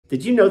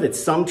Did you know that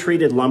some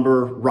treated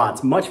lumber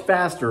rots much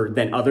faster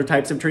than other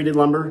types of treated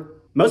lumber?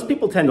 Most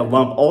people tend to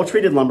lump all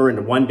treated lumber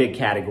into one big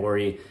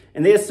category,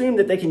 and they assume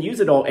that they can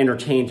use it all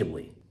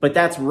interchangeably. But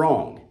that's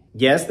wrong.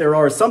 Yes, there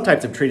are some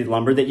types of treated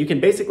lumber that you can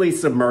basically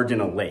submerge in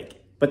a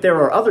lake, but there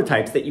are other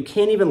types that you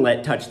can't even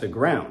let touch the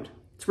ground.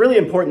 It's really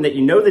important that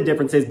you know the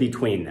differences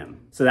between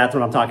them. So that's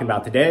what I'm talking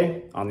about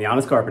today on The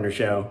Honest Carpenter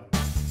Show.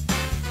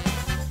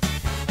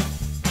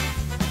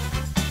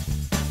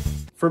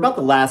 For about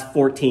the last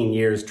 14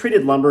 years,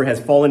 treated lumber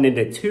has fallen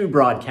into two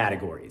broad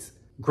categories: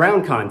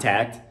 ground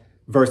contact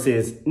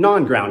versus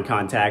non-ground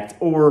contact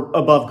or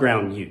above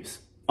ground use.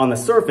 On the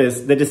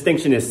surface, the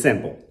distinction is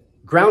simple.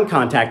 Ground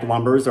contact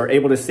lumbers are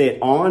able to sit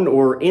on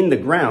or in the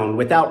ground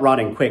without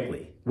rotting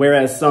quickly,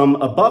 whereas some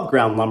above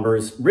ground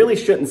lumbers really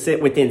shouldn't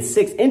sit within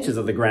 6 inches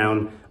of the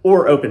ground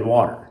or open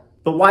water.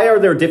 But why are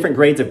there different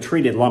grades of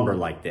treated lumber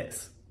like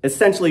this?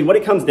 Essentially, what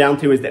it comes down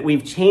to is that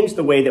we've changed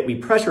the way that we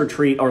pressure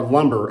treat our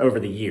lumber over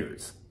the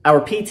years.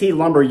 Our PT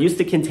lumber used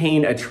to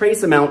contain a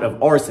trace amount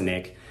of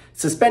arsenic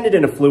suspended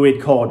in a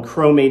fluid called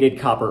Chromated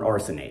Copper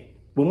Arsenate.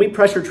 When we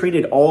pressure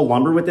treated all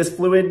lumber with this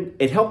fluid,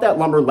 it helped that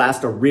lumber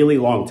last a really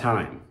long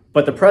time.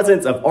 But the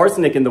presence of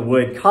arsenic in the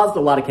wood caused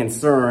a lot of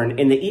concern,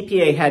 and the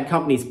EPA had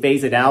companies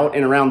phase it out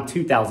in around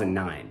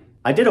 2009.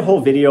 I did a whole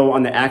video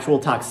on the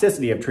actual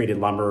toxicity of treated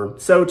lumber,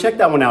 so check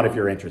that one out if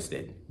you're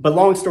interested. But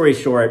long story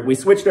short, we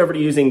switched over to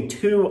using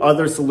two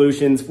other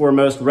solutions for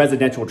most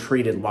residential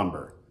treated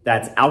lumber.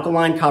 That's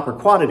Alkaline copper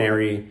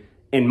Quaternary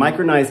and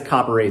Micronized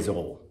copper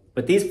Azole.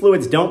 But these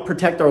fluids don't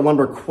protect our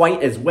lumber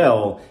quite as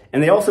well,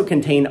 and they also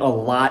contain a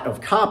lot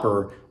of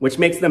copper, which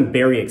makes them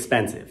very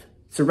expensive.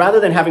 So rather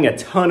than having a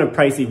ton of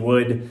pricey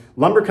wood,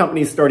 lumber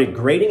companies started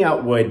grading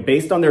out wood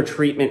based on their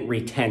treatment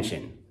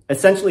retention.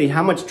 Essentially,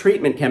 how much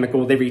treatment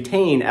chemical they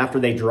retain after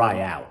they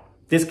dry out.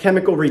 This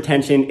chemical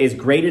retention is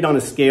graded on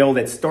a scale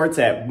that starts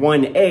at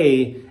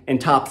 1A and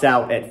tops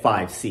out at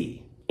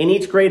 5C. And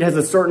each grade has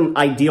a certain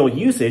ideal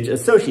usage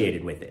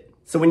associated with it.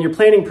 So when you're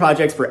planning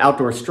projects for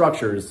outdoor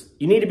structures,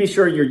 you need to be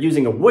sure you're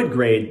using a wood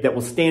grade that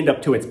will stand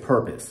up to its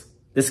purpose.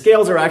 The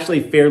scales are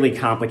actually fairly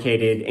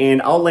complicated,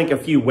 and I'll link a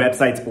few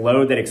websites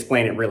below that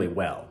explain it really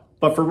well.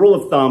 But for rule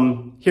of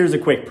thumb, here's a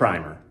quick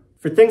primer.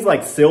 For things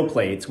like sill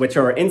plates, which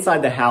are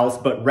inside the house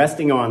but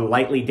resting on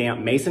lightly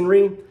damp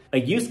masonry, a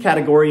use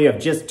category of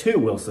just 2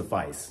 will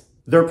suffice.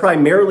 They're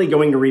primarily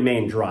going to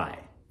remain dry.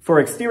 For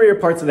exterior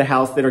parts of the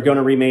house that are going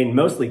to remain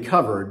mostly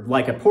covered,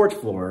 like a porch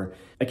floor,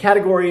 a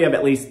category of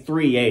at least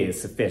 3A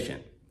is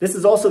sufficient. This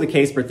is also the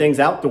case for things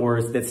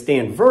outdoors that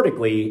stand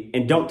vertically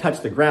and don't touch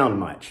the ground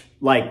much,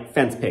 like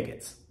fence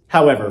pickets.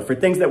 However, for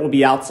things that will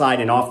be outside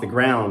and off the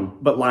ground,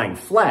 but lying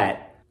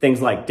flat, things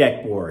like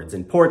deck boards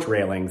and porch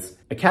railings,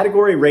 a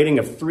category rating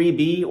of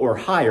 3B or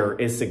higher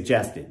is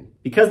suggested.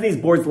 Because these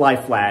boards lie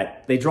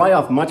flat, they dry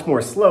off much more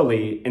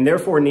slowly and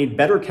therefore need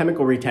better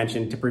chemical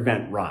retention to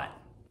prevent rot.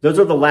 Those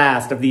are the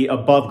last of the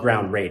above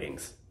ground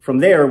ratings. From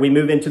there, we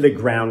move into the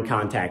ground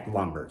contact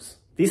lumbers.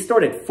 These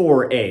start at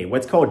 4A,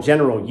 what's called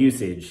general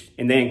usage,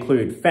 and they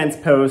include fence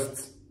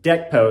posts,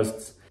 deck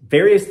posts,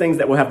 various things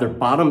that will have their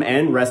bottom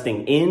end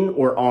resting in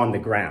or on the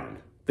ground.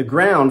 The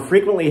ground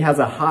frequently has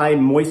a high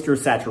moisture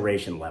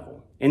saturation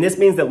level, and this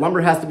means that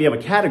lumber has to be of a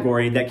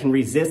category that can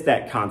resist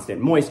that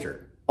constant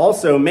moisture.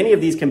 Also, many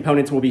of these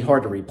components will be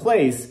hard to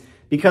replace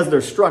because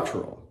they're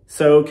structural.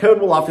 So code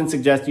will often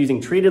suggest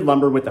using treated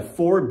lumber with a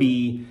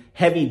 4B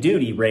heavy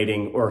duty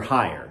rating or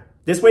higher.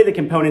 This way the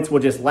components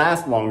will just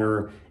last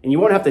longer and you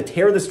won't have to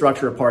tear the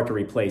structure apart to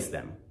replace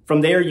them.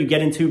 From there, you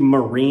get into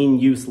marine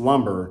use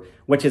lumber,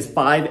 which is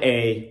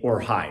 5A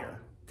or higher.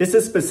 This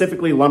is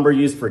specifically lumber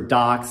used for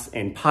docks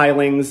and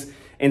pilings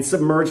and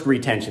submerged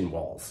retention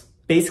walls.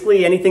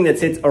 Basically, anything that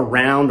sits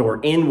around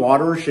or in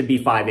water should be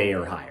 5A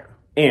or higher.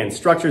 And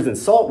structures in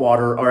salt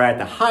water are at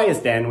the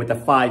highest end with a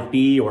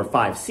 5B or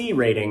 5C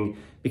rating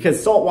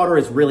because salt water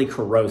is really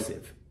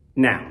corrosive.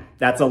 Now,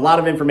 that's a lot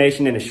of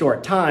information in a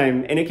short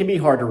time, and it can be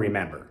hard to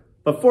remember.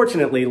 But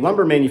fortunately,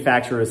 lumber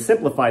manufacturers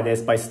simplify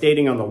this by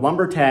stating on the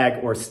lumber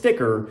tag or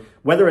sticker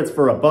whether it's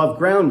for above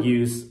ground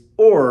use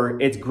or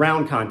it's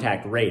ground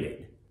contact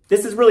rated.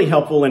 This is really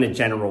helpful in a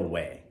general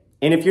way.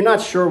 And if you're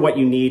not sure what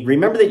you need,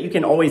 remember that you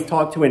can always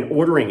talk to an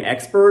ordering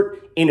expert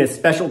in a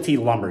specialty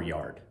lumber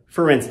yard.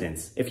 For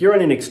instance, if you're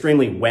in an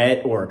extremely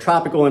wet or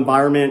tropical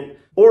environment,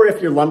 or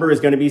if your lumber is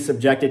going to be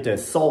subjected to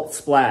salt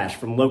splash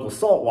from local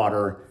salt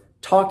water,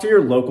 talk to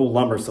your local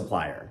lumber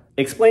supplier.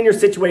 Explain your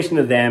situation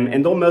to them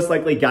and they'll most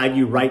likely guide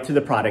you right to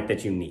the product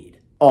that you need.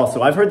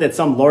 Also, I've heard that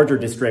some larger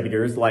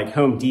distributors like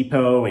Home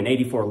Depot and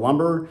 84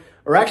 Lumber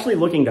are actually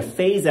looking to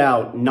phase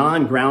out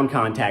non-ground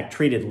contact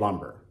treated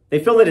lumber. They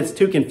feel that it's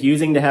too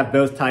confusing to have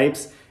both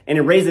types and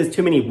it raises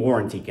too many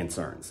warranty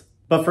concerns.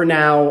 But for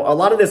now, a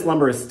lot of this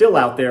lumber is still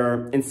out there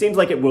and seems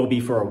like it will be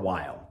for a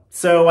while.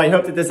 So I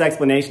hope that this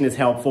explanation is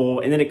helpful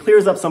and that it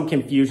clears up some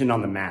confusion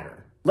on the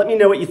matter. Let me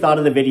know what you thought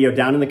of the video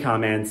down in the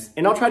comments,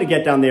 and I'll try to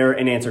get down there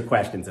and answer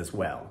questions as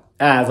well.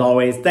 As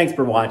always, thanks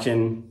for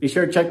watching. Be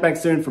sure to check back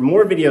soon for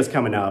more videos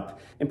coming up,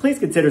 and please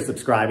consider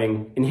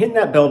subscribing and hitting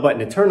that bell button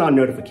to turn on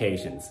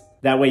notifications.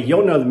 That way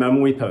you'll know the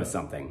moment we post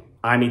something.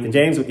 I'm Ethan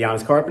James with the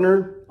Honest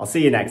Carpenter. I'll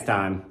see you next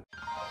time.